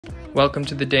Welcome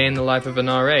to the day in the life of an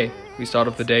RA. We start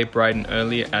off the day bright and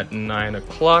early at 9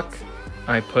 o'clock.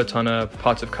 I put on a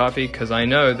pot of coffee because I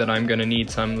know that I'm going to need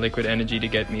some liquid energy to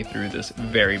get me through this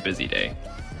very busy day.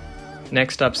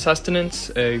 Next up,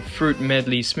 sustenance, a fruit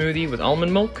medley smoothie with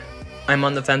almond milk. I'm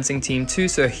on the fencing team too,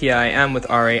 so here I am with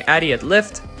RA Addy at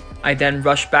lift. I then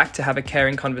rush back to have a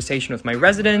caring conversation with my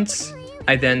residents.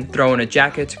 I then throw on a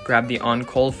jacket, grab the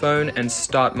on-call phone, and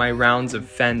start my rounds of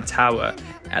Fen Tower,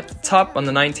 at the top on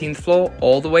the 19th floor,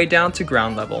 all the way down to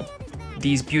ground level.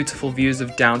 These beautiful views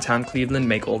of downtown Cleveland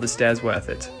make all the stairs worth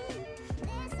it.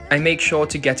 I make sure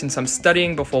to get in some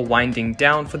studying before winding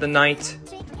down for the night,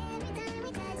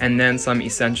 and then some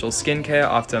essential skincare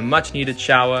after a much needed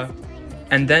shower,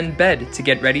 and then bed to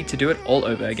get ready to do it all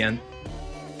over again.